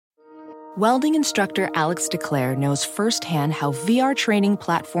Welding instructor Alex DeClaire knows firsthand how VR training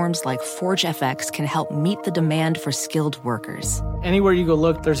platforms like ForgeFX can help meet the demand for skilled workers. Anywhere you go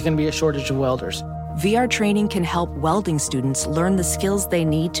look, there's going to be a shortage of welders. VR training can help welding students learn the skills they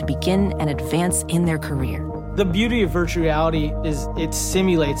need to begin and advance in their career. The beauty of virtual reality is it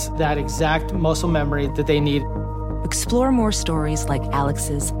simulates that exact muscle memory that they need. Explore more stories like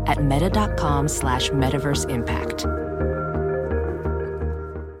Alex's at meta.com/metaverseimpact.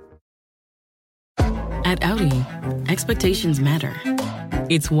 At Audi, expectations matter.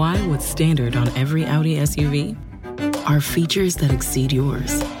 It's why what's standard on every Audi SUV are features that exceed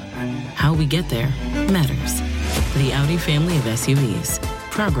yours. How we get there matters. The Audi family of SUVs.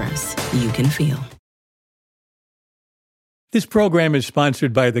 Progress you can feel. This program is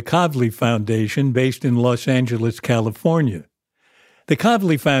sponsored by the Kavli Foundation, based in Los Angeles, California. The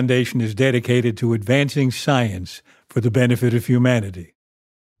Kavli Foundation is dedicated to advancing science for the benefit of humanity.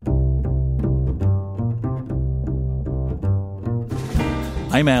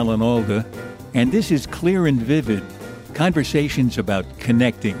 I'm Alan Alda, and this is Clear and Vivid, conversations about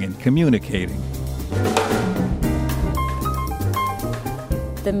connecting and communicating.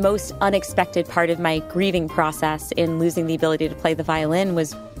 The most unexpected part of my grieving process in losing the ability to play the violin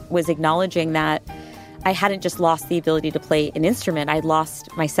was acknowledging that I hadn't just lost the ability to play an instrument, I'd lost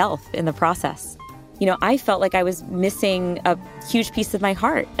myself in the process. You know, I felt like I was missing a huge piece of my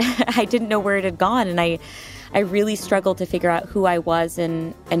heart. I didn't know where it had gone, and I really struggled to figure out who I was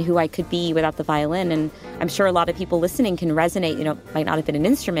and who I could be without the violin. And I'm sure a lot of people listening can resonate. You know, it might not have been an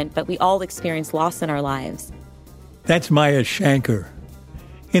instrument, but we all experience loss in our lives. That's Maya Shankar.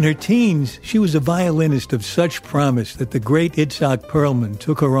 In her teens, she was a violinist of such promise that the great Itzhak Perlman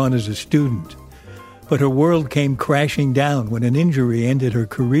took her on as a student. But her world came crashing down when an injury ended her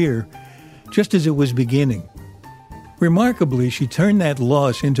career, just as it was beginning. Remarkably, she turned that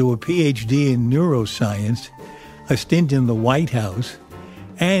loss into a PhD in neuroscience, a stint in the White House,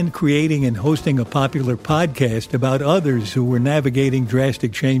 and creating and hosting a popular podcast about others who were navigating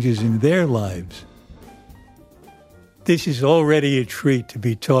drastic changes in their lives. This is already a treat to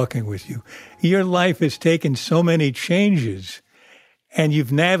be talking with you. Your life has taken so many changes, and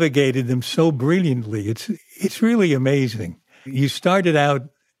you've navigated them so brilliantly. It's really amazing. You started out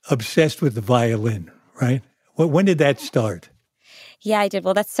obsessed with the violin, right? When did that start? Yeah, I did.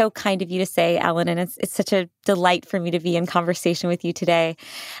 Well, that's so kind of you to say, Alan, and it's such a delight for me to be in conversation with you today.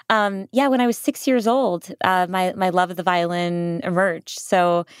 When I was 6 years old, my love of the violin emerged.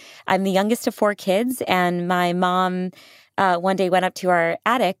 So I'm the youngest of 4 kids, and my mom one day went up to our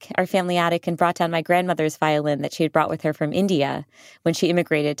family attic, and brought down my grandmother's violin that she had brought with her from India when she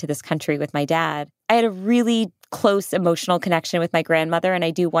immigrated to this country with my dad. I had a really close emotional connection with my grandmother, and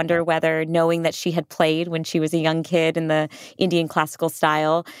I do wonder whether knowing that she had played when she was a young kid in the Indian classical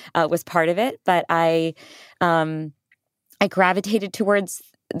style was part of it. But I gravitated towards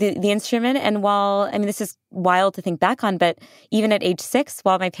the instrument, and this is wild to think back on, but even at age 6,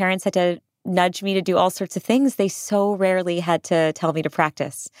 while my parents had to nudge me to do all sorts of things, they so rarely had to tell me to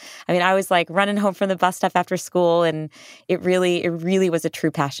practice. I mean, I was like running home from the bus stop after school, and it really was a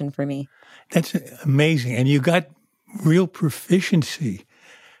true passion for me. That's amazing. And you got real proficiency,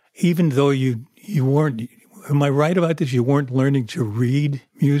 even though you weren't, am I right about this? You weren't learning to read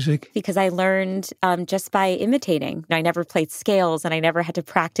music? Because I learned just by imitating. I never played scales, and I never had to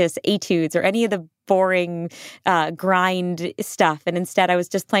practice etudes or any of the boring grind stuff. And instead, I was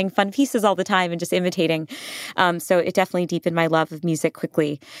just playing fun pieces all the time and just imitating. So it definitely deepened my love of music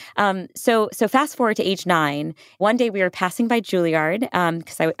quickly. So fast forward to age 9. One day we were passing by Juilliard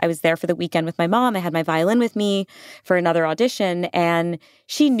because I was there for the weekend with my mom. I had my violin with me for another audition, and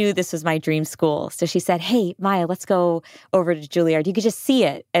she knew this was my dream school. So she said, "Hey, Maya, let's go over to Juilliard. You could just see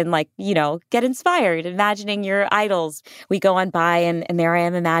it and get inspired, imagining your idols." We go on by, and there I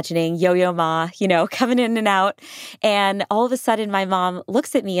am imagining Yo-Yo Ma, coming in and out. And all of a sudden, my mom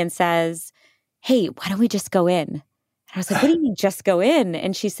looks at me and says, "Hey, why don't we just go in?" And I was like, "What do you mean just go in?"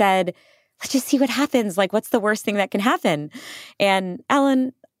 And she said, "Let's just see what happens. Like, what's the worst thing that can happen?" And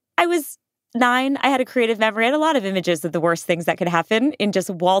Alan, I was 9. I had a creative memory. I had a lot of images of the worst things that could happen in just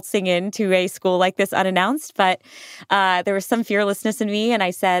waltzing into a school like this unannounced. But there was some fearlessness in me. And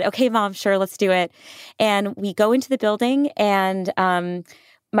I said, "Okay, Mom, sure, let's do it." And we go into the building, and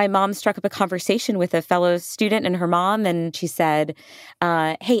my mom struck up a conversation with a fellow student and her mom, and she said,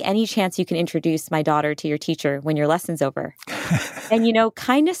 "Hey, any chance you can introduce my daughter to your teacher when your lesson's over?" And,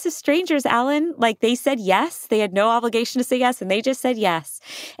 kindness of strangers, Alan, they said yes. They had no obligation to say yes, and they just said yes.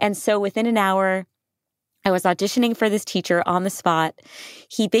 And so within an hour, I was auditioning for this teacher on the spot.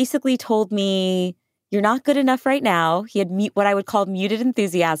 He basically told me, you're not good enough right now. He had what I would call muted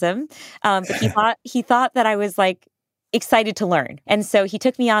enthusiasm. But he thought that I was like excited to learn. And so he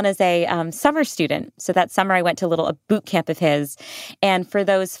took me on as a summer student. So that summer I went to a boot camp of his. And for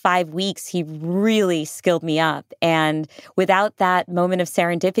those 5 weeks, he really skilled me up. And without that moment of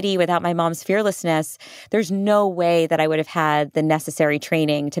serendipity, without my mom's fearlessness, there's no way that I would have had the necessary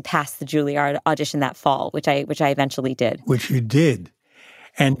training to pass the Juilliard audition that fall, which I eventually did. Which you did.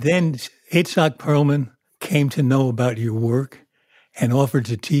 And then Itzhak Perlman came to know about your work and offered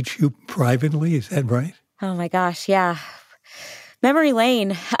to teach you privately. Is that right? Oh my gosh, yeah. Memory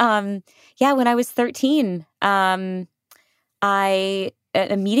lane. When I was 13, a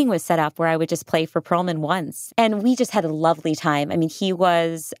meeting was set up where I would just play for Perlman once. And we just had a lovely time. I mean, he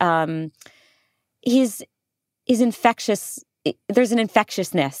was, his infectious, there's an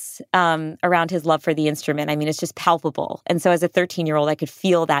infectiousness around his love for the instrument. I mean, it's just palpable. And so as a 13-year-old, I could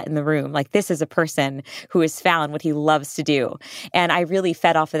feel that in the room. Like, this is a person who has found what he loves to do. And I really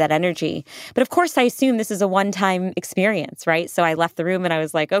fed off of that energy. But of course, I assume this is a one-time experience, right? So I left the room and I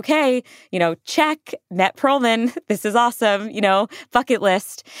was like, okay, check, met Perlman. This is awesome, bucket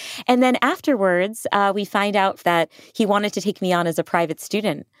list. And then afterwards, we find out that he wanted to take me on as a private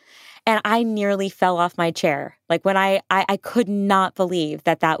student. And I nearly fell off my chair. Like, when I could not believe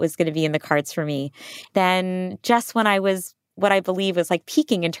that was going to be in the cards for me. Then just when I was what I believe was like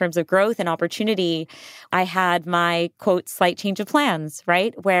peaking in terms of growth and opportunity, I had my, quote, slight change of plans,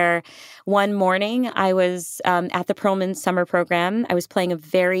 right? Where one morning I was at the Perlman summer program. I was playing a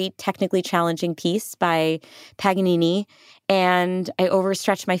very technically challenging piece by Paganini, and I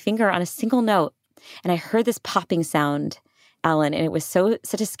overstretched my finger on a single note. And I heard this popping sound, Alan, and it was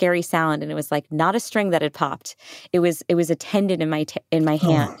such a scary sound, and it was like not a string that had popped. It was a tendon in my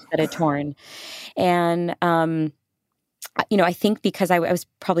hand that had torn, and I think because I was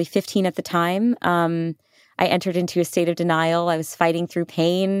probably 15 at the time, I entered into a state of denial. I was fighting through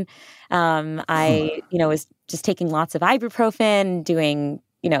pain. I was just taking lots of ibuprofen, doing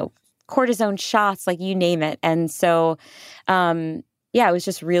cortisone shots, like you name it, and so it was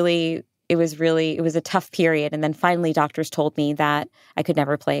just really. It was a tough period. And then finally, doctors told me that I could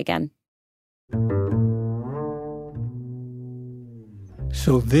never play again.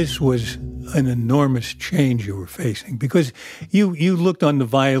 So this was an enormous change you were facing, because you looked on the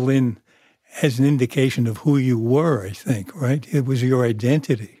violin as an indication of who you were, I think, right? It was your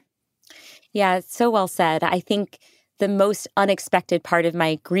identity. Yeah, it's so well said. I think the most unexpected part of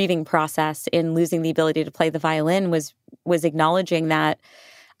my grieving process in losing the ability to play the violin was acknowledging that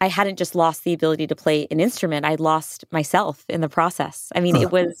I hadn't just lost the ability to play an instrument, I'd lost myself in the process. I mean,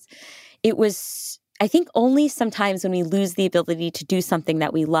 it was, I think only sometimes when we lose the ability to do something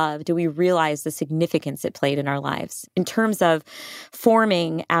that we love, do we realize the significance it played in our lives in terms of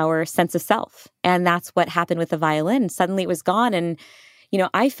forming our sense of self. And that's what happened with the violin. Suddenly it was gone. And,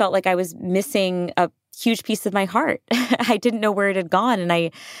 I felt like I was missing a huge piece of my heart. I didn't know where it had gone. And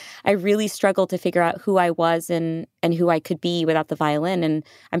I really struggled to figure out who I was and who I could be without the violin. And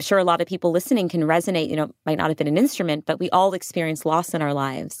I'm sure a lot of people listening can resonate, might not have been an instrument, but we all experience loss in our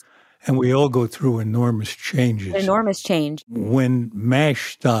lives. And we all go through enormous changes. Enormous change. When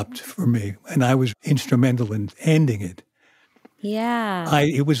MASH stopped for me, and I was instrumental in ending it, yeah,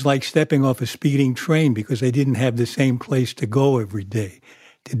 it was like stepping off a speeding train, because I didn't have the same place to go every day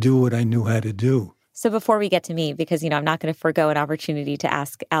to do what I knew how to do. So before we get to me, because, I'm not going to forego an opportunity to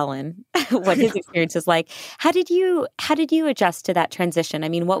ask Alan what his experience is like. How did you adjust to that transition? I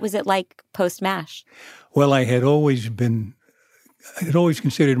mean, what was it like post-MASH? Well, I had always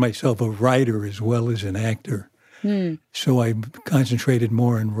considered myself a writer as well as an actor. So I concentrated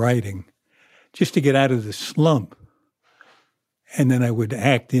more on writing just to get out of the slump. And then I would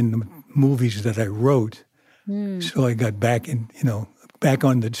act in the movies that I wrote. So I got back back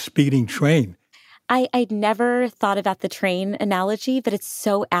on the speeding train. I'd never thought about the train analogy, but it's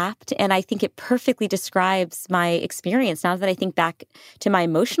so apt. And I think it perfectly describes my experience. Now that I think back to my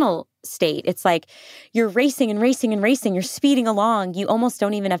emotional state, it's like you're racing and racing and racing. You're speeding along. You almost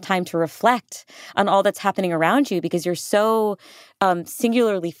don't even have time to reflect on all that's happening around you, because you're so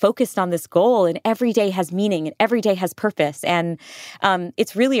singularly focused on this goal, and every day has meaning and every day has purpose. And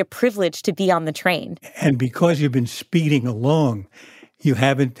it's really a privilege to be on the train. And because you've been speeding along, you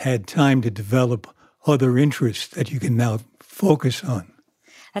haven't had time to develop other interests that you can now focus on.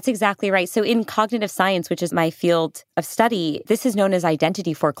 That's exactly right. So in cognitive science, which is my field of study, this is known as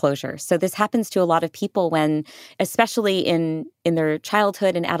identity foreclosure. So this happens to a lot of people when, especially in their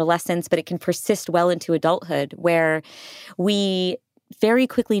childhood and adolescence, but it can persist well into adulthood, where we very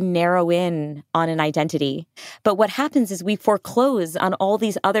quickly narrow in on an identity. But what happens is we foreclose on all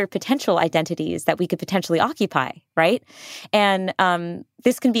these other potential identities that we could potentially occupy, right? And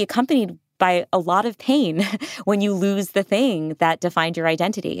this can be accompanied by a lot of pain when you lose the thing that defined your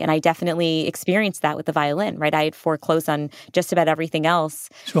identity. And I definitely experienced that with the violin, right? I had foreclosed on just about everything else.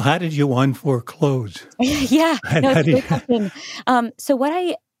 So how did you unforeclose? Yeah, no, it's a great question.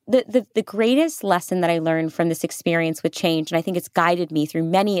 So the greatest lesson that I learned from this experience with change, and I think it's guided me through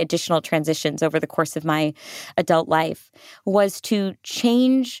many additional transitions over the course of my adult life, was to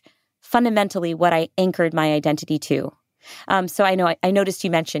change fundamentally what I anchored my identity to. So I noticed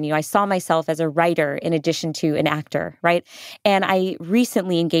you mentioned, I saw myself as a writer in addition to an actor, right? And I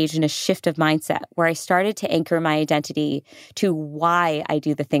recently engaged in a shift of mindset where I started to anchor my identity to why I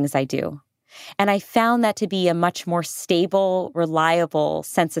do the things I do. And I found that to be a much more stable, reliable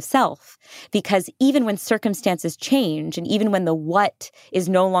sense of self, because even when circumstances change and even when the what is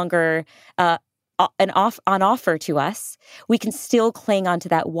no longer on offer to us, we can still cling onto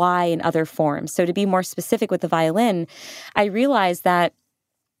that why in other forms. So to be more specific with the violin, I realized that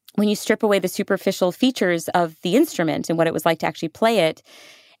when you strip away the superficial features of the instrument and what it was like to actually play it,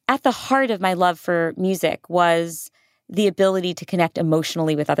 at the heart of my love for music was the ability to connect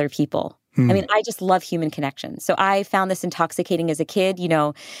emotionally with other people. I mean, I just love human connection. So I found this intoxicating as a kid.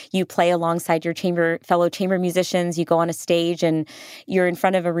 You play alongside your fellow chamber musicians, you go on a stage and you're in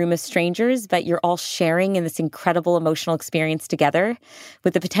front of a room of strangers, but you're all sharing in this incredible emotional experience together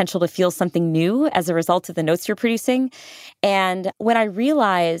with the potential to feel something new as a result of the notes you're producing. And when I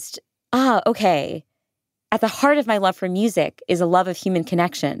realized, okay, at the heart of my love for music is a love of human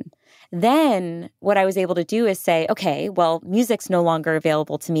connection. Then what I was able to do is say, okay, well, music's no longer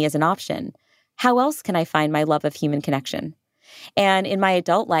available to me as an option. How else can I find my love of human connection? And in my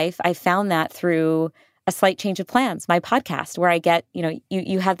adult life, I found that through a slight change of plans, my podcast, where I get,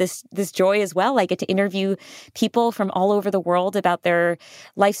 you have this joy as well. I get to interview people from all over the world about their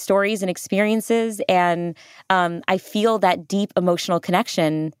life stories and experiences. And I feel that deep emotional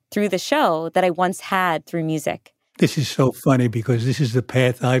connection through the show that I once had through music. This is so funny because this is the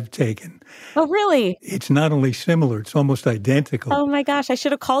path I've taken. Oh, really? It's not only similar, it's almost identical. Oh, my gosh. I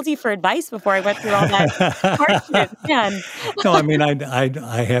should have called you for advice before I went through all that hardship. Man. No, I mean,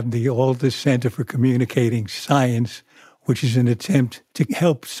 I have the Aldous Center for Communicating Science, which is an attempt to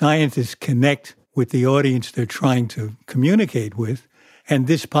help scientists connect with the audience they're trying to communicate with. And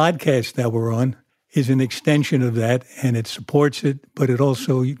this podcast that we're on is an extension of that, and it supports it, but it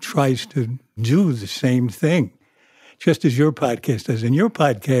also tries to do the same thing. Just as your podcast does. And your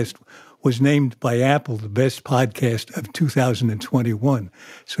podcast was named by Apple the best podcast of 2021.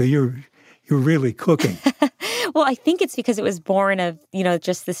 So you're really cooking. Well, I think it's because it was born of,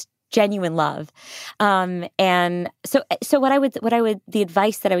 just this genuine love. And so the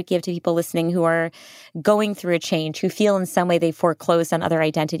advice that I would give to people listening who are going through a change, who feel in some way they foreclosed on other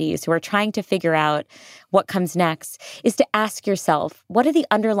identities, who are trying to figure out what comes next, is to ask yourself, what are the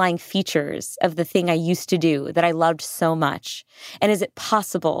underlying features of the thing I used to do that I loved so much? And is it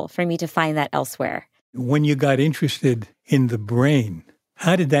possible for me to find that elsewhere? When you got interested in the brain,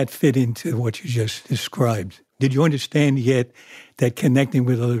 how did that fit into what you just described? Did you understand yet that connecting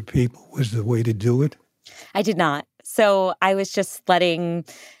with other people was the way to do it? I did not. So I was just letting,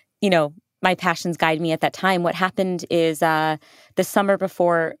 my passions guide me at that time. What happened is the summer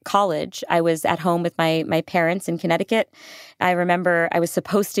before college, I was at home with my parents in Connecticut. I remember I was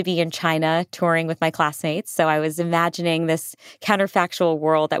supposed to be in China touring with my classmates. So I was imagining this counterfactual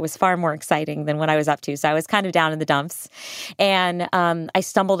world that was far more exciting than what I was up to. So I was kind of down in the dumps. And I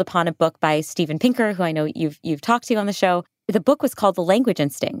stumbled upon a book by Steven Pinker, who I know you've talked to on the show. The book was called The Language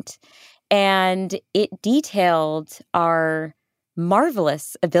Instinct. And it detailed our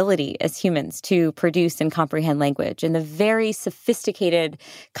marvelous ability as humans to produce and comprehend language and the very sophisticated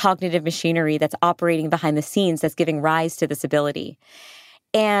cognitive machinery that's operating behind the scenes that's giving rise to this ability.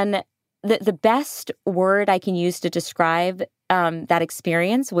 And the best word I can use to describe that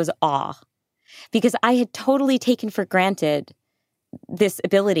experience was awe, because I had totally taken for granted this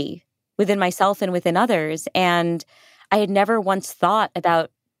ability within myself and within others. And I had never once thought about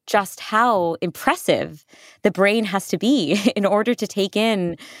just how impressive the brain has to be in order to take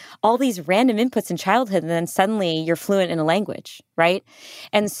in all these random inputs in childhood, and then suddenly you're fluent in a language, right?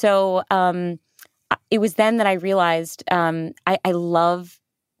 And so it was then that I realized I love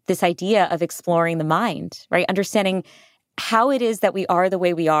this idea of exploring the mind, right? Understanding how it is that we are the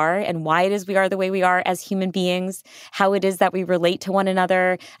way we are and why it is we are the way we are as human beings, how it is that we relate to one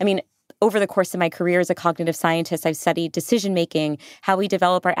another. I mean, over the course of my career as a cognitive scientist, I've studied decision-making, how we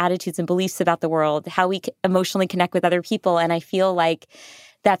develop our attitudes and beliefs about the world, how we emotionally connect with other people. And I feel like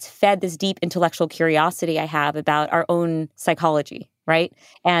that's fed this deep intellectual curiosity I have about our own psychology, right?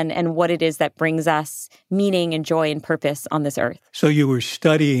 And what it is that brings us meaning and joy and purpose on this earth. So you were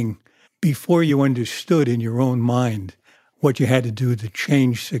studying before you understood in your own mind what you had to do to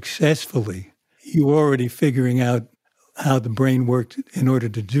change successfully. You were already figuring out how the brain worked in order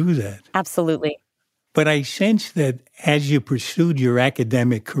to do that. Absolutely. But I sense that as you pursued your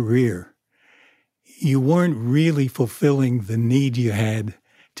academic career, you weren't really fulfilling the need you had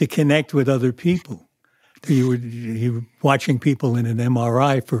to connect with other people. You were watching people in an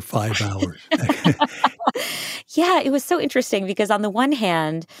MRI for 5 hours. Yeah, it was so interesting because on the one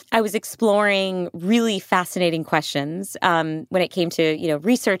hand, I was exploring really fascinating questions when it came to,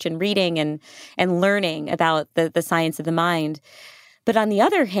 research and reading and learning about the science of the mind. But on the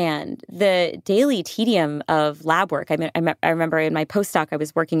other hand, the daily tedium of lab work, I remember in my postdoc, I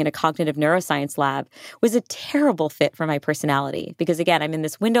was working in a cognitive neuroscience lab, was a terrible fit for my personality. Because again, I'm in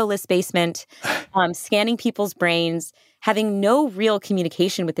this windowless basement, scanning people's brains, having no real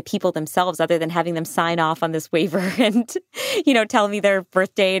communication with the people themselves other than having them sign off on this waiver and, tell me their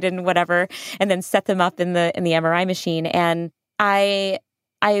birth date and whatever, and then set them up in the MRI machine. And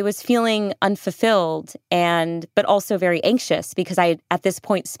I was feeling unfulfilled but also very anxious because I, at this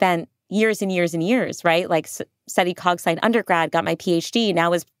point, spent years and years and years, right? Like studied cog sci undergrad, got my PhD,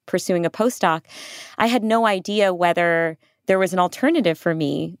 now was pursuing a postdoc. I had no idea whether there was an alternative for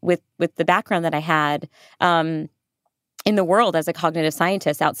me with the background that I had in the world as a cognitive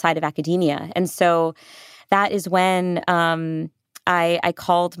scientist outside of academia. And so that is when I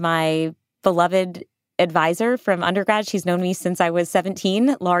called my beloved advisor from undergrad. She's known me since I was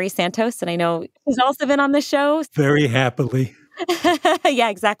 17, Laurie Santos, and I know she's also been on the show. Very happily. Yeah,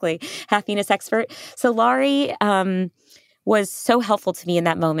 exactly. Happiness expert. So Laurie was so helpful to me in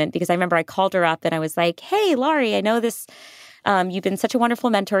that moment because I remember I called her up and I was like, hey, Laurie, I know this, you've been such a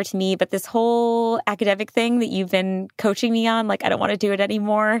wonderful mentor to me, but this whole academic thing that you've been coaching me on, like, I don't want to do it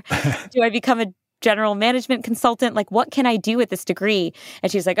anymore. Do I become a general management consultant? Like, what can I do with this degree?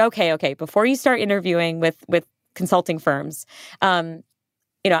 And she's like, okay, before you start interviewing with consulting firms,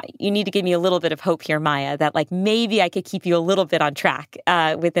 you need to give me a little bit of hope here, Maya, that like maybe I could keep you a little bit on track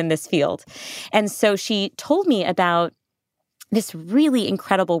within this field. And so she told me about this really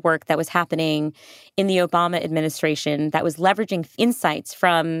incredible work that was happening in the Obama administration that was leveraging insights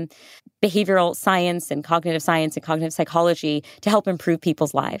from behavioral science and cognitive psychology to help improve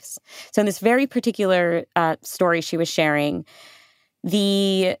people's lives. So in this very particular story she was sharing,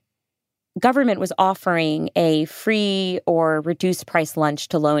 the government was offering a free or reduced price lunch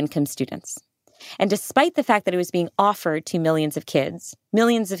to low-income students. And despite the fact that it was being offered to millions of kids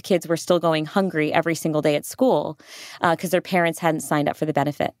were still going hungry every single day at school because their parents hadn't signed up for the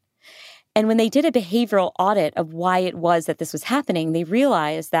benefit. And when they did a behavioral audit of why it was that this was happening, they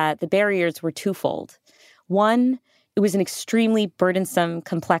realized that the barriers were twofold. One, it was an extremely burdensome,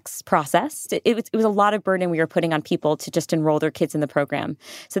 complex process. It was a lot of burden we were putting on people to just enroll their kids in the program.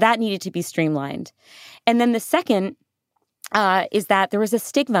 So that needed to be streamlined. And then the second is that there was a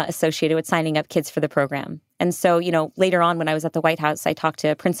stigma associated with signing up kids for the program. And so, later on when I was at the White House, I talked to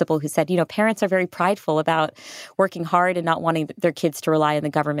a principal who said, parents are very prideful about working hard and not wanting their kids to rely on the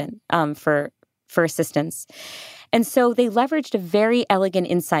government for assistance. And so they leveraged a very elegant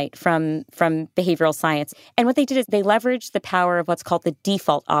insight from behavioral science. And what they did is they leveraged the power of what's called the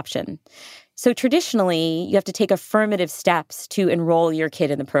default option. So traditionally, you have to take affirmative steps to enroll your kid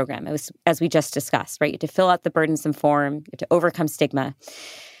in the program, as we just discussed, right? You have to fill out the burdensome form, you have to overcome stigma.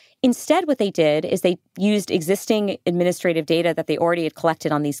 Instead, what they did is they used existing administrative data that they already had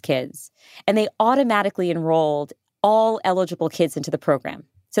collected on these kids, and they automatically enrolled all eligible kids into the program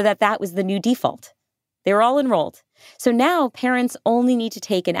so that was the new default. They were all enrolled. So now parents only need to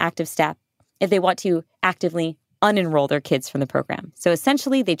take an active step if they want to actively unenroll their kids from the program. So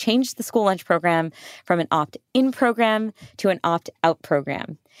essentially, they changed the school lunch program from an opt-in program to an opt-out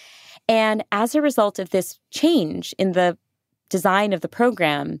program. And as a result of this change in the design of the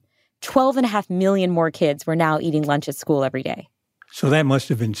program, 12.5 million more kids were now eating lunch at school every day. So that must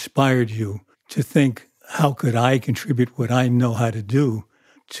have inspired you to think, how could I contribute what I know how to do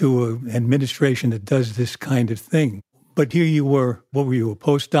to an administration that does this kind of thing? But here you were, what were you, a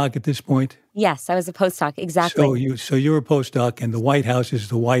postdoc at this point? Yes, I was a postdoc, exactly. So you're a postdoc and the White House is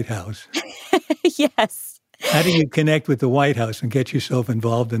the White House. Yes. How do you connect with the White House and get yourself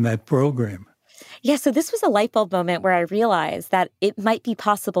involved in that program? Yeah, so this was a light bulb moment where I realized that it might be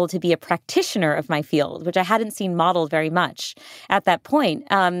possible to be a practitioner of my field, which I hadn't seen modeled very much at that point.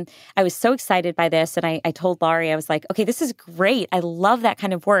 I was so excited by this, and I told Laurie, I was like, okay, this is great. I love that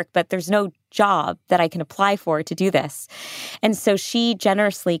kind of work, but there's no job that I can apply for to do this. And so she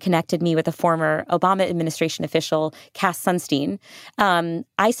generously connected me with a former Obama administration official, Cass Sunstein.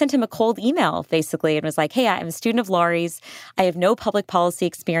 I sent him a cold email, basically, and was like, hey, I'm a student of Laurie's. I have no public policy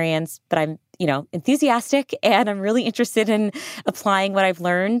experience, but I'm enthusiastic, and I'm really interested in applying what I've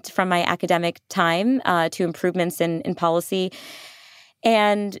learned from my academic time to improvements in policy.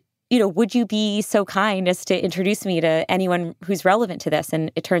 And would you be so kind as to introduce me to anyone who's relevant to this?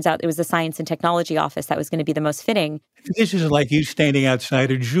 And it turns out it was the Science and Technology Office that was going to be the most fitting. This is like you standing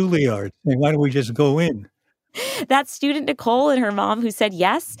outside a Juilliard saying, why don't we just go in? That student, Nicole, and her mom who said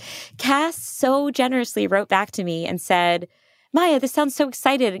yes, Cass so generously wrote back to me and said, Maya, this sounds so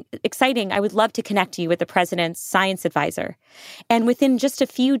exciting. I would love to connect you with the president's science advisor. And within just a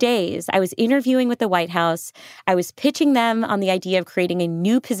few days, I was interviewing with the White House. I was pitching them on the idea of creating a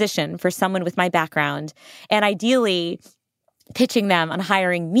new position for someone with my background, and ideally pitching them on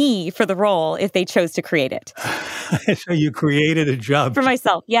hiring me for the role if they chose to create it. So you created a job. For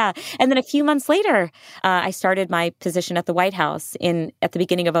myself, yeah. And then a few months later, I started my position at the White House at the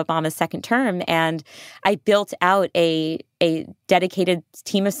beginning of Obama's second term, and I built out a dedicated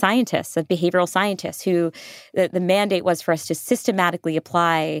team of scientists, of behavioral scientists, who the mandate was for us to systematically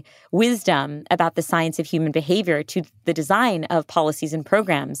apply wisdom about the science of human behavior to the design of policies and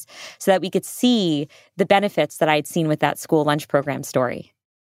programs so that we could see the benefits that I had seen with that school lunch program story.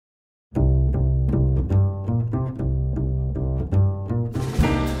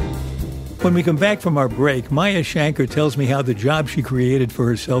 When we come back from our break, Maya Shankar tells me how the job she created for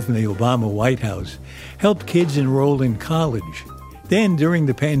herself in the Obama White House helped kids enroll in college. Then, during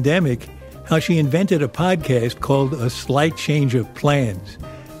the pandemic, how she invented a podcast called A Slight Change of Plans,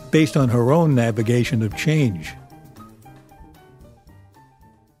 based on her own navigation of change.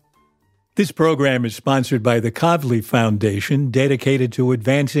 This program is sponsored by the Kavli Foundation, dedicated to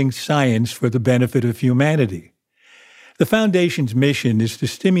advancing science for the benefit of humanity. The Foundation's mission is to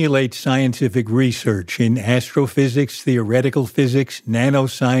stimulate scientific research in astrophysics, theoretical physics,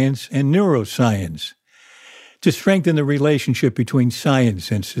 nanoscience, and neuroscience, to strengthen the relationship between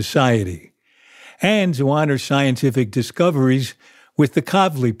science and society, and to honor scientific discoveries with the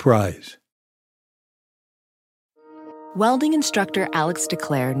Kavli Prize. Welding instructor Alex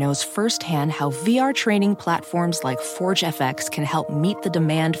DeClaire knows firsthand how VR training platforms like ForgeFX can help meet the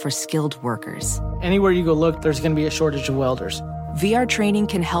demand for skilled workers. Anywhere you go look, there's going to be a shortage of welders. VR training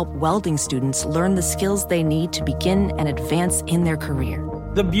can help welding students learn the skills they need to begin and advance in their career.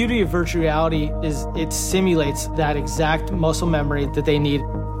 The beauty of virtual reality is it simulates that exact muscle memory that they need.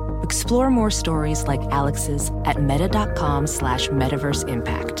 Explore more stories like Alex's at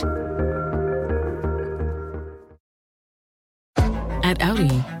meta.com/metaverseimpact. At Audi,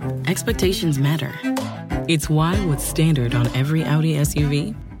 expectations matter. It's why what's standard on every Audi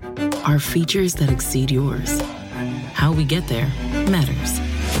SUV are features that exceed yours. How we get there matters.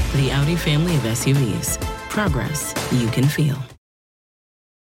 The Audi family of SUVs. Progress you can feel.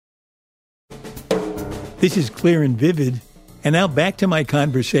 This is Clear and Vivid, and now back to my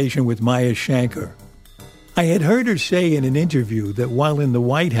conversation with Maya Shankar. I had heard her say in an interview that while in the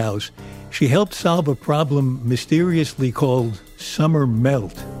White House, she helped solve a problem mysteriously called summer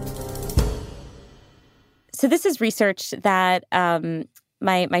melt. So this is research that my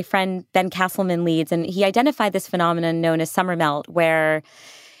friend Ben Castleman leads, and he identified this phenomenon known as summer melt, where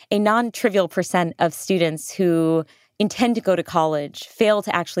a non-trivial percent of students who intend to go to college fail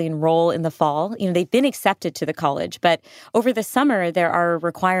to actually enroll in the fall. They've been accepted to the college, but over the summer, there are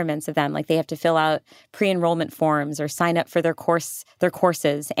requirements of them, like they have to fill out pre-enrollment forms or sign up for their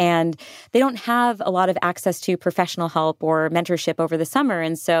courses, and they don't have a lot of access to professional help or mentorship over the summer,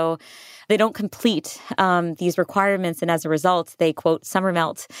 and so they don't complete these requirements, and as a result, they, quote, summer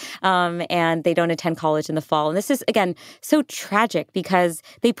melt, and they don't attend college in the fall. And this is, again, so tragic because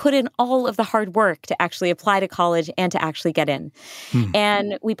they put in all of the hard work to actually apply to college and to actually get in.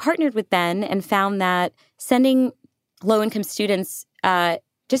 And we partnered with Ben and found that sending low-income students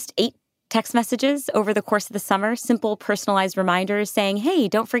just 8 text messages over the course of the summer, simple personalized reminders saying, hey,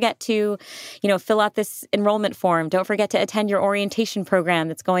 don't forget to, fill out this enrollment form. Don't forget to attend your orientation program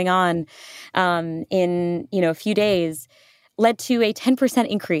that's going on in, a few days, led to a 10%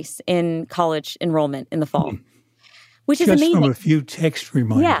 increase in college enrollment in the fall, which is amazing. Just from a few text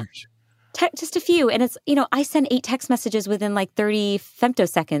reminders. Yeah. Just a few. And it's, I send 8 text messages within like 30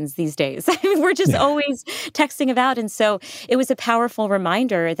 femtoseconds these days. I mean, we're just always texting about. And so it was a powerful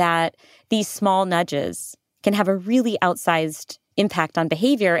reminder that these small nudges can have a really outsized impact on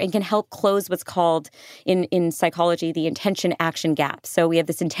behavior and can help close what's called in psychology the intention-action gap. So we have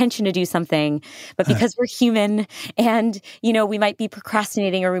this intention to do something, but because we're human and, we might be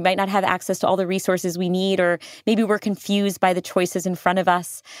procrastinating or we might not have access to all the resources we need, or maybe we're confused by the choices in front of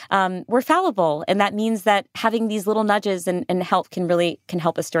us, we're fallible. And that means that having these little nudges and help can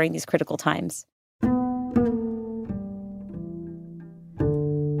help us during these critical times.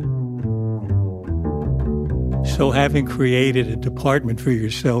 So having created a department for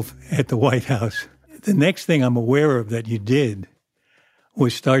yourself at the White House, the next thing I'm aware of that you did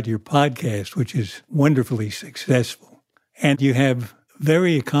was start your podcast, which is wonderfully successful. And you have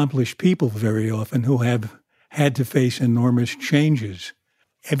very accomplished people very often who have had to face enormous changes.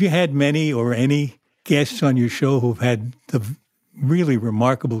 Have you had many or any guests on your show who've had the really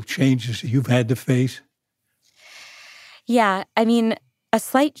remarkable changes that you've had to face? Yeah, I mean,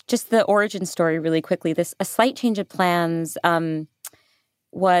 just the origin story really quickly. A slight change of plans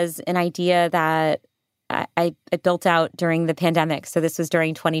was an idea that I built out during the pandemic. So this was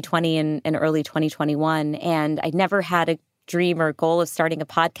during 2020 and early 2021. And I never had a dream or goal of starting a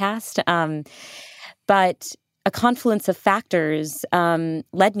podcast. But a confluence of factors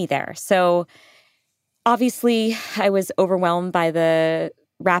led me there. So obviously, I was overwhelmed by the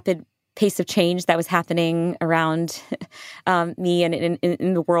rapid pace of change that was happening around me and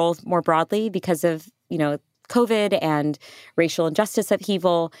in the world more broadly because of, COVID and racial injustice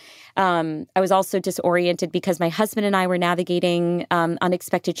upheaval. I was also disoriented because my husband and I were navigating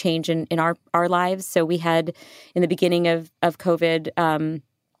unexpected change in our lives. So we had, in the beginning of COVID,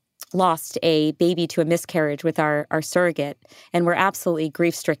 lost a baby to a miscarriage with our surrogate, and we're absolutely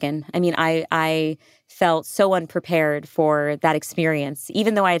grief-stricken. I mean, I felt so unprepared for that experience.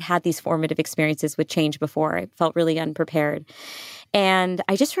 Even though I had had these formative experiences with change before, I felt really unprepared. And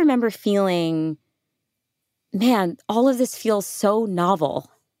I just remember feeling, man, all of this feels so novel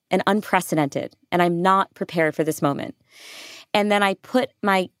and unprecedented, and I'm not prepared for this moment. And then I put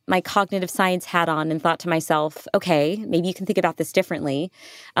my cognitive science hat on and thought to myself, okay, maybe you can think about this differently.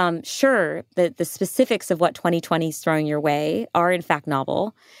 Sure, the specifics of what 2020 is throwing your way are in fact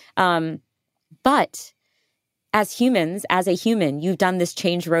novel. But as humans, as a human, you've done this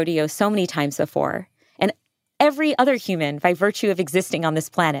change rodeo so many times before. And every other human, by virtue of existing on this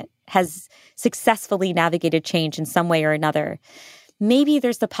planet, has successfully navigated change in some way or another. Maybe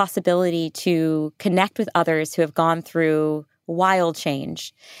there's the possibility to connect with others who have gone through wild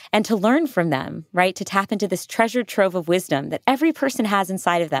change and to learn from them, right? To tap into this treasure trove of wisdom that every person has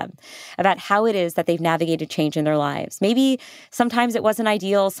inside of them about how it is that they've navigated change in their lives. Maybe sometimes it wasn't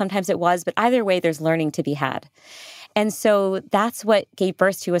ideal, sometimes it was, but either way, there's learning to be had. And so that's what gave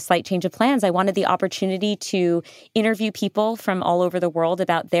birth to A Slight Change of Plans. I wanted the opportunity to interview people from all over the world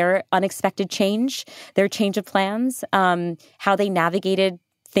about their unexpected change, their change of plans, how they navigated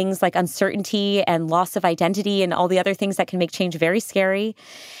things like uncertainty and loss of identity and all the other things that can make change very scary.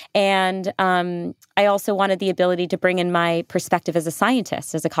 And I also wanted the ability to bring in my perspective as a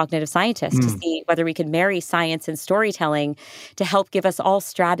scientist, as a cognitive scientist, to see whether we could marry science and storytelling to help give us all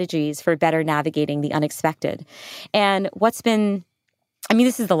strategies for better navigating the unexpected. And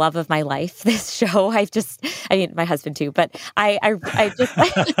this is the love of my life, this show. My husband too, but I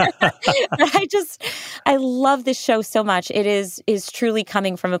love this show so much. It is truly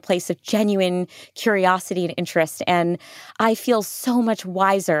coming from a place of genuine curiosity and interest. And I feel so much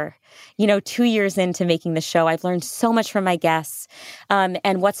wiser, 2 years into making the show. I've learned so much from my guests.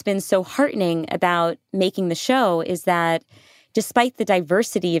 And what's been so heartening about making the show is that despite the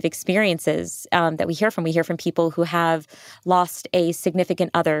diversity of experiences that we hear from people who have lost a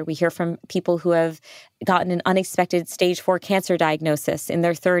significant other. We hear from people who have gotten an unexpected stage 4 cancer diagnosis in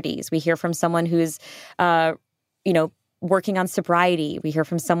their 30s. We hear from someone who's, working on sobriety. We hear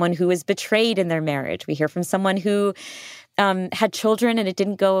from someone who was betrayed in their marriage. We hear from someone who had children and it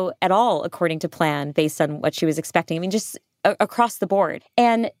didn't go at all according to plan based on what she was expecting. Just across the board.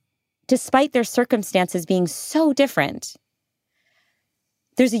 And despite their circumstances being so different,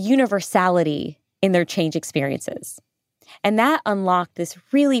 there's a universality in their change experiences. And that unlocked this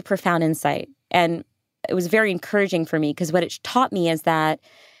really profound insight. And it was very encouraging for me because what it taught me is that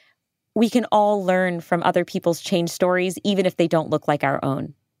we can all learn from other people's change stories, even if they don't look like our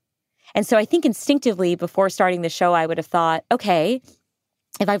own. And so I think instinctively before starting the show, I would have thought, okay,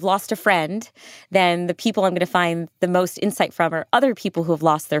 if I've lost a friend, then the people I'm going to find the most insight from are other people who have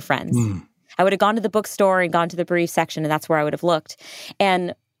lost their friends. I would have gone to the bookstore and gone to the bereaved section, and that's where I would have looked.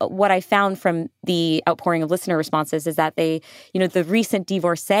 And what I found from the outpouring of listener responses is that the recent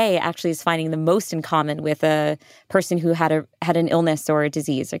divorcee actually is finding the most in common with a person who had an illness or a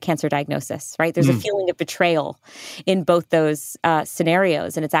disease or cancer diagnosis, right? There's a feeling of betrayal in both those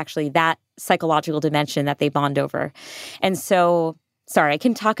scenarios, and it's actually that psychological dimension that they bond over. And so, sorry,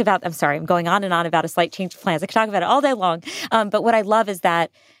 I'm going on and on about a slight change of plans. I could talk about it all day long. But what I love is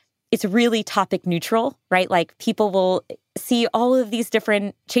that it's really topic neutral, right? Like people will see all of these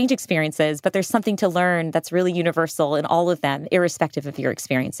different change experiences, but there's something to learn that's really universal in all of them, irrespective of your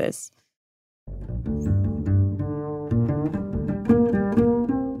experiences.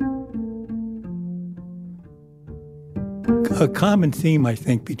 A common theme, I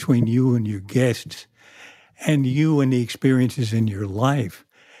think, between you and your guests and you and the experiences in your life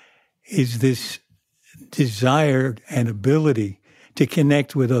is this desire and ability to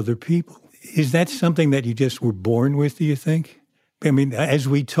connect with other people. Is that something that you just were born with, do you think? I mean, as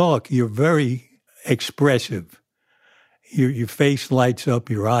we talk, you're very expressive. Your face lights up,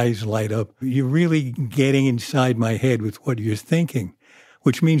 your eyes light up. You're really getting inside my head with what you're thinking,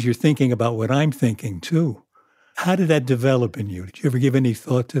 which means you're thinking about what I'm thinking too. How did that develop in you? Did you ever give any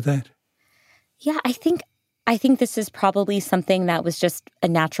thought to that? Yeah, I think this is probably something that was just a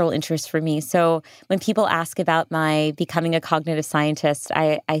natural interest for me. So when people ask about my becoming a cognitive scientist,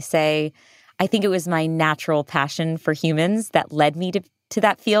 I say, I think it was my natural passion for humans that led me to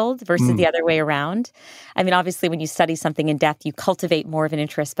that field versus the other way around. I mean, obviously, when you study something in depth, you cultivate more of an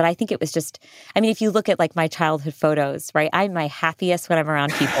interest. But I think it was just, I mean, if you look at like my childhood photos, right, I'm my happiest when I'm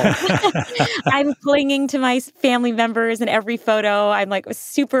around people. I'm clinging to my family members in every photo. I'm like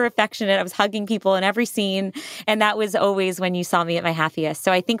super affectionate. I was hugging people in every scene. And that was always when you saw me at my happiest.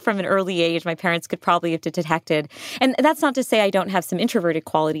 So I think from an early age, my parents could probably have detected. And that's not to say I don't have some introverted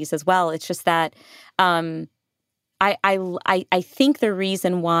qualities as well. It's just that I think the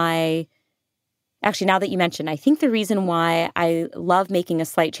reason why, actually, now that you mentioned, I think the reason why I love making a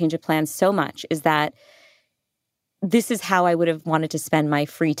slight change of plans so much is that this is how I would have wanted to spend my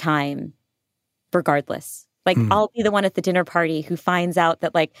free time regardless. Like, I'll be the one at the dinner party who finds out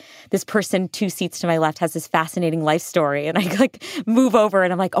that, like, this person 2 seats to my left has this fascinating life story. And I, like, move over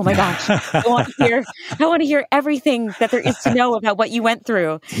and I'm like, oh, my gosh, I want to hear everything that there is to know about what you went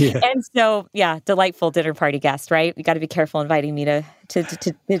through. Yeah. And so, yeah, delightful dinner party guest, right? You got to be careful inviting me to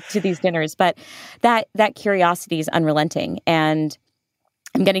these dinners. But that curiosity is unrelenting. And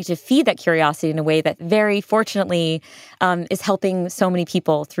I'm getting to feed that curiosity in a way that very fortunately is helping so many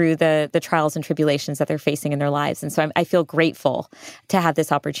people through the trials and tribulations that they're facing in their lives. And so I feel grateful to have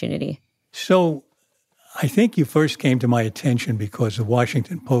this opportunity. So I think you first came to my attention because the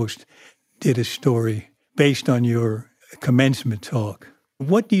Washington Post did a story based on your commencement talk.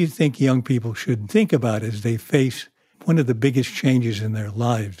 What do you think young people should think about as they face one of the biggest changes in their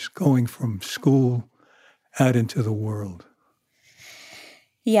lives, going from school out into the world?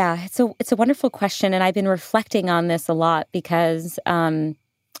 Yeah, it's a wonderful question, and I've been reflecting on this a lot because I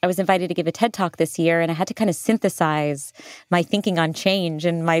was invited to give a TED Talk this year, and I had to kind of synthesize my thinking on change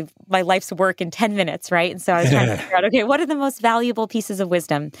and my life's work in 10 minutes, right? And so I was trying to figure out, okay, what are the most valuable pieces of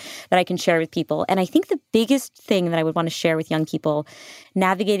wisdom that I can share with people? And I think the biggest thing that I would want to share with young people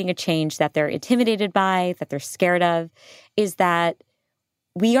navigating a change that they're intimidated by, that they're scared of, is that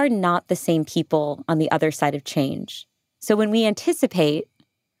we are not the same people on the other side of change. So when we anticipate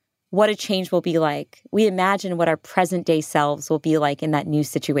what a change will be like, we imagine what our present day selves will be like in that new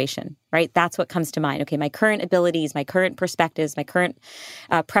situation, right? That's what comes to mind. Okay, my current abilities, my current perspectives, my current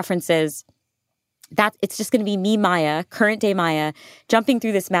preferences, that it's just going to be me, Maya, current day Maya, jumping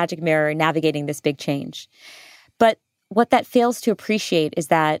through this magic mirror, navigating this big change. But what that fails to appreciate is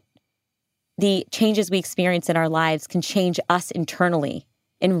that the changes we experience in our lives can change us internally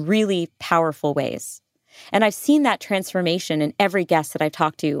in really powerful ways. And I've seen that transformation in every guest that I've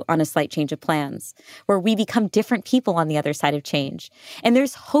talked to on a slight change of plans, where we become different people on the other side of change. And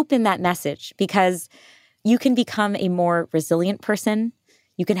there's hope in that message because you can become a more resilient person.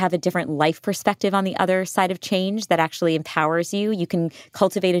 You can have a different life perspective on the other side of change that actually empowers you. You can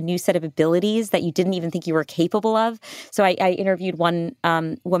cultivate a new set of abilities that you didn't even think you were capable of. So I interviewed one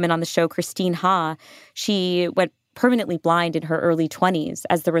woman on the show, Christine Ha. She went permanently blind in her early 20s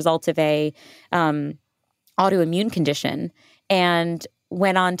as the result of a autoimmune condition and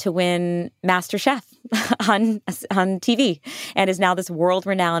went on to win MasterChef on TV and is now this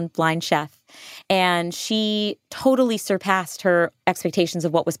world-renowned blind chef. And she totally surpassed her expectations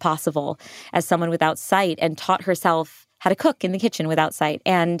of what was possible as someone without sight and taught herself how to cook in the kitchen without sight.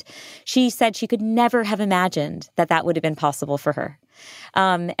 And she said she could never have imagined that that would have been possible for her.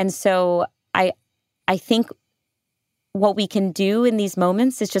 And so I think what we can do in these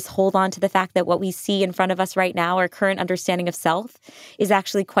moments is just hold on to the fact that what we see in front of us right now, our current understanding of self, is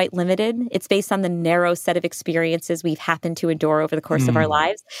actually quite limited. It's based on the narrow set of experiences we've happened to endure over the course of our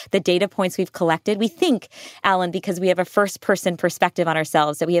lives, the data points we've collected. We think, Alan, because we have a first-person perspective on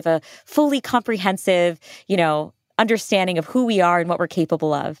ourselves, that we have a fully comprehensive, understanding of who we are and what we're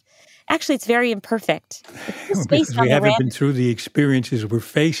capable of. Actually, it's very imperfect. It's Because we haven't been through the experiences we're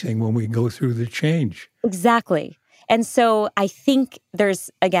facing when we go through the change. Exactly. And so I think there's,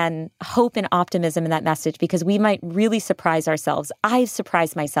 again, hope and optimism in that message because we might really surprise ourselves. I've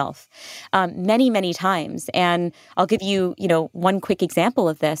surprised myself many, many times. And I'll give you, one quick example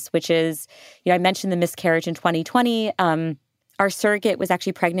of this, which is, I mentioned the miscarriage in 2020. Our surrogate was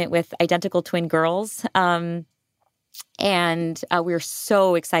actually pregnant with identical twin girls. And we were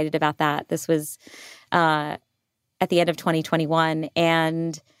so excited about that. This was at the end of 2021.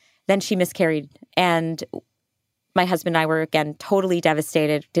 And then she miscarried. And my husband and I were, again, totally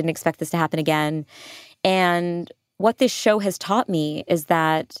devastated, didn't expect this to happen again. And what this show has taught me is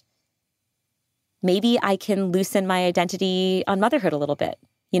that maybe I can loosen my identity on motherhood a little bit,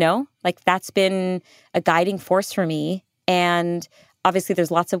 That's been a guiding force for me. And obviously there's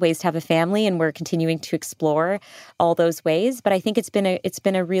lots of ways to have a family, and we're continuing to explore all those ways. But I think it's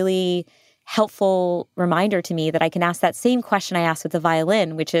been a really helpful reminder to me that I can ask that same question I asked with the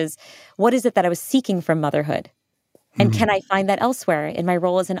violin, which is, what is it that I was seeking from motherhood? And can I find that elsewhere in my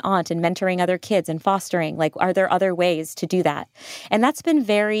role as an aunt and mentoring other kids and fostering? Are there other ways to do that? And that's been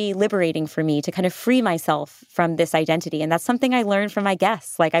very liberating for me to kind of free myself from this identity. And that's something I learned from my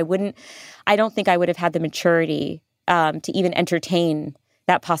guests. I don't think I would have had the maturity to even entertain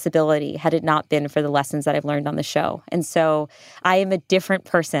that possibility had it not been for the lessons that I've learned on the show. And so I am a different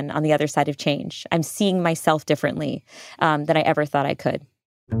person on the other side of change. I'm seeing myself differently than I ever thought I could.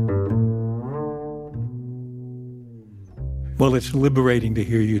 Well, it's liberating to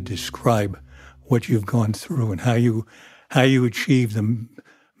hear you describe what you've gone through and how you achieve the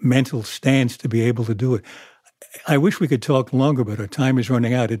mental stance to be able to do it. I wish we could talk longer, but our time is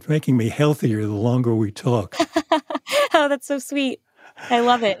running out. It's making me healthier the longer we talk. Oh, that's so sweet. I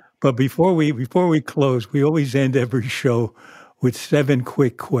love it. But before we close, we always end every show with 7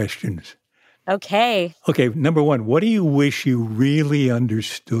 quick questions. Okay. Okay, number 1, what do you wish you really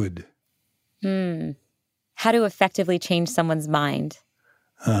understood? How to effectively change someone's mind.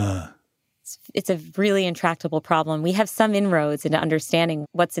 It's a really intractable problem. We have some inroads into understanding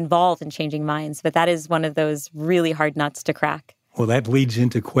what's involved in changing minds, but that is one of those really hard nuts to crack. Well, that leads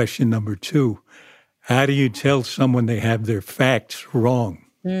into question number 2. How do you tell someone they have their facts wrong?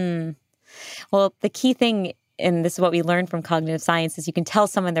 Well, the key thing, and this is what we learned from cognitive science, is you can tell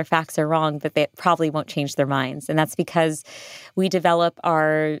someone their facts are wrong, but they probably won't change their minds. And that's because we develop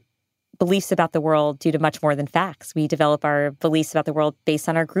our beliefs about the world due to much more than facts. We develop our beliefs about the world based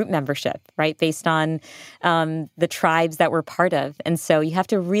on our group membership, right? Based on the tribes that we're part of. And so you have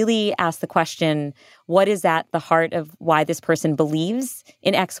to really ask the question, what is at the heart of why this person believes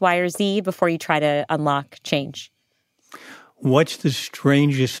in X, Y, or Z before you try to unlock change? What's the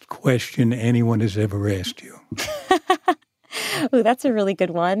strangest question anyone has ever asked you? Ooh, that's a really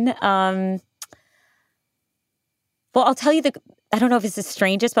good one. Well, I'll tell you I don't know if it's the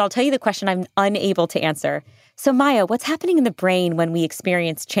strangest, but I'll tell you the question I'm unable to answer. So Maya, what's happening in the brain when we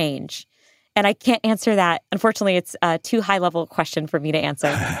experience change? And I can't answer that. Unfortunately, it's a too high-level question for me to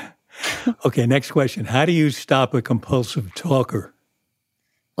answer. Okay, next question. How do you stop a compulsive talker?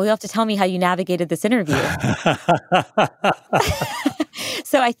 Well, you'll have to tell me how you navigated this interview.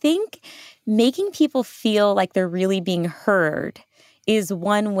 So I think making people feel like they're really being heard is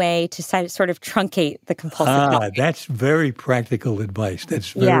one way to sort of truncate the compulsive talking. That's very practical advice.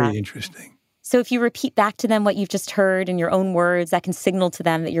 That's very interesting. So if you repeat back to them what you've just heard in your own words, that can signal to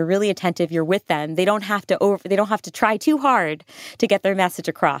them that you're really attentive, you're with them. They don't have to try too hard to get their message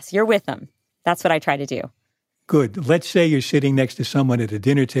across. You're with them. That's what I try to do. Good. Let's say you're sitting next to someone at a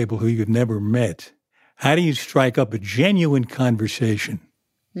dinner table who you've never met. How do you strike up a genuine conversation?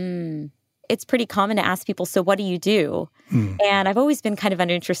 It's pretty common to ask people, so what do you do? And I've always been kind of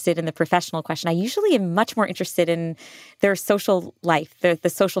uninterested in the professional question. I usually am much more interested in their social life, the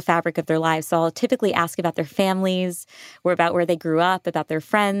social fabric of their lives. So I'll typically ask about their families, or about where they grew up, about their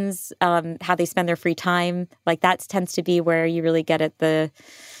friends, how they spend their free time. That tends to be where you really get at the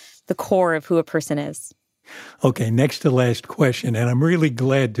core of who a person is. Okay, next to last question. And I'm really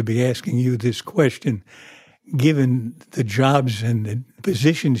glad to be asking you this question, given the jobs and the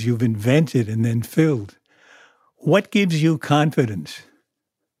positions you've invented and then filled. What gives you confidence?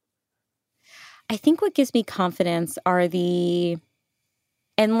 I think what gives me confidence are the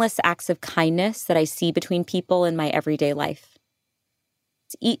endless acts of kindness that I see between people in my everyday life.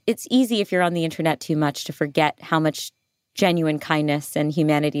 It's easy if you're on the internet too much to forget how much genuine kindness and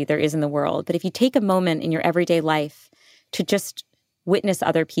humanity there is in the world. But if you take a moment in your everyday life to just witness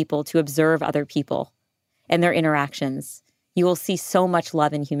other people, to observe other people and their interactions, you will see so much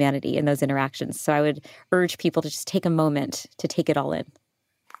love and humanity in those interactions. So I would urge people to just take a moment to take it all in.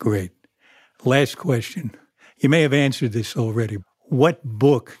 Great. Last question. You may have answered this already. What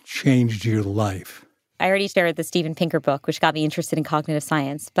book changed your life? I already shared the Steven Pinker book, which got me interested in cognitive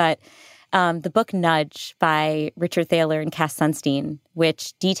science. But the book Nudge by Richard Thaler and Cass Sunstein,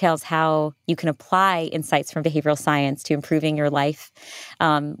 which details how you can apply insights from behavioral science to improving your life,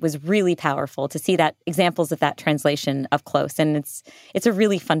 was really powerful to see that examples of that translation up close. And it's a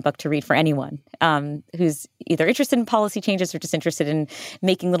really fun book to read for anyone who's either interested in policy changes or just interested in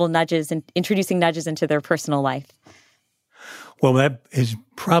making little nudges and introducing nudges into their personal life. Well, that is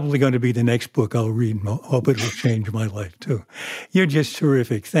probably going to be the next book I'll read, and I hope it will change my life, too. You're just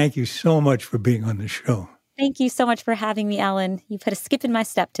terrific. Thank you so much for being on the show. Thank you so much for having me, Alan. You put a skip in my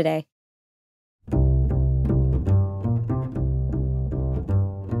step today.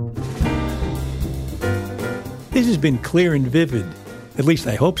 This has been Clear and Vivid. At least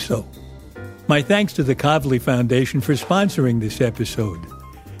I hope so. My thanks to the Kavli Foundation for sponsoring this episode.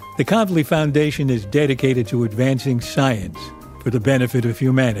 The Kavli Foundation is dedicated to advancing science for the benefit of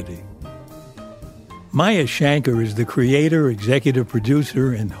humanity. Maya Shankar is the creator, executive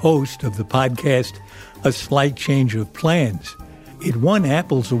producer, and host of the podcast A Slight Change of Plans. It won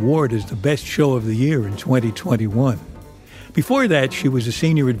Apple's award as the best show of the year in 2021. Before that, she was a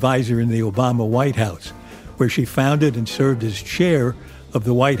senior advisor in the Obama White House, where she founded and served as chair of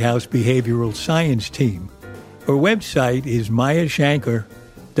the White House Behavioral Science Team. Her website is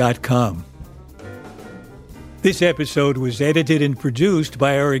mayashankar.com. This episode was edited and produced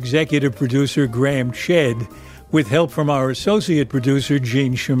by our executive producer, Graham Chedd, with help from our associate producer,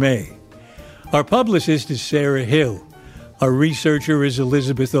 Jean Chimay. Our publicist is Sarah Hill. Our researcher is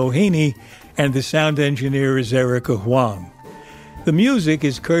Elizabeth O'Haney, and the sound engineer is Erica Huang. The music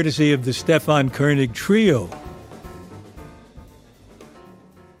is courtesy of the Stefan Koenig Trio.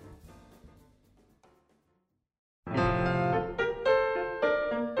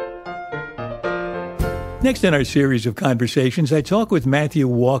 Next in our series of conversations, I talk with Matthew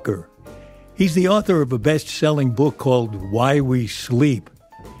Walker. He's the author of a best-selling book called Why We Sleep,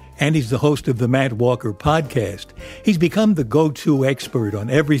 and he's the host of the Matt Walker podcast. He's become the go-to expert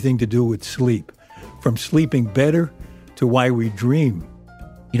on everything to do with sleep, from sleeping better to why we dream.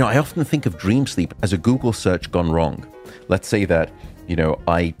 You know, I often think of dream sleep as a Google search gone wrong. Let's say that,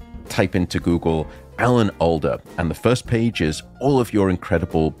 I type into Google Alan Alda, and the first page is all of your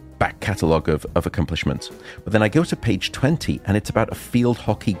incredible back catalogue of accomplishments. But then I go to page 20 and it's about a field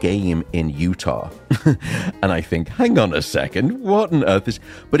hockey game in Utah. And I think, hang on a second, what on earth is...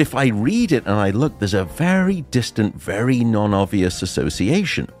 But if I read it and I look, there's a very distant, very non-obvious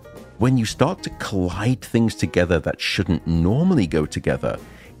association. When you start to collide things together that shouldn't normally go together,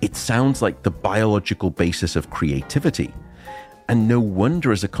 it sounds like the biological basis of creativity. And no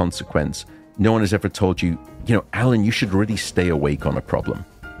wonder, as a consequence, no one has ever told you, Alan, you should really stay awake on a problem.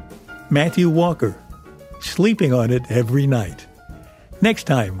 Matthew Walker, sleeping on it every night. Next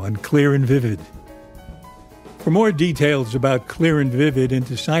time on Clear and Vivid. For more details about Clear and Vivid and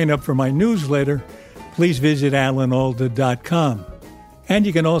to sign up for my newsletter, please visit alanalda.com. And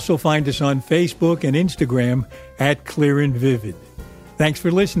you can also find us on Facebook and Instagram at Clear and Vivid. Thanks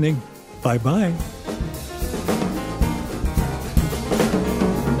for listening. Bye-bye.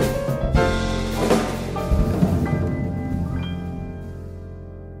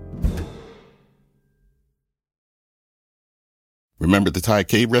 Remember the Thai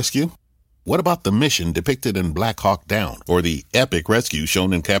cave rescue? What about the mission depicted in Black Hawk Down or the epic rescue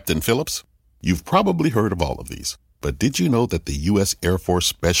shown in Captain Phillips? You've probably heard of all of these, but did you know that the U.S. Air Force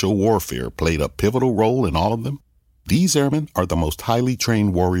Special Warfare played a pivotal role in all of them? These airmen are the most highly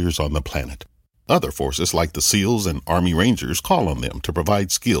trained warriors on the planet. Other forces like the SEALs and Army Rangers call on them to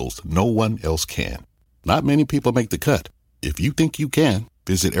provide skills no one else can. Not many people make the cut. If you think you can,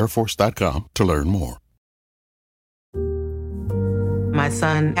 visit airforce.com to learn more. My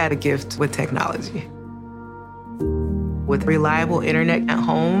son had a gift with technology. With reliable internet at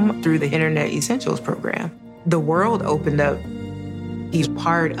home through the Internet Essentials program, the world opened up. He's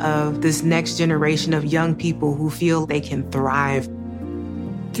part of this next generation of young people who feel they can thrive.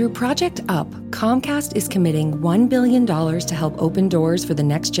 Through Project UP, Comcast is committing $1 billion to help open doors for the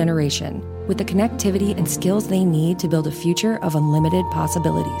next generation with the connectivity and skills they need to build a future of unlimited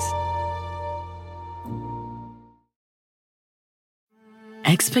possibilities.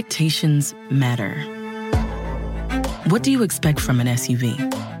 Expectations matter. What do you expect from an SUV?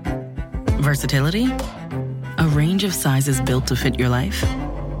 Versatility? A range of sizes built to fit your life?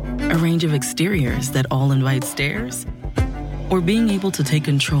 A range of exteriors that all invite stares? Or being able to take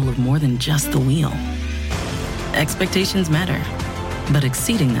control of more than just the wheel? Expectations matter, but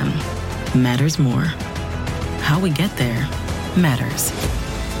exceeding them matters more. How we get there matters.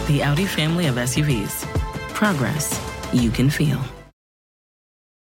 The Audi family of SUVs. Progress you can feel.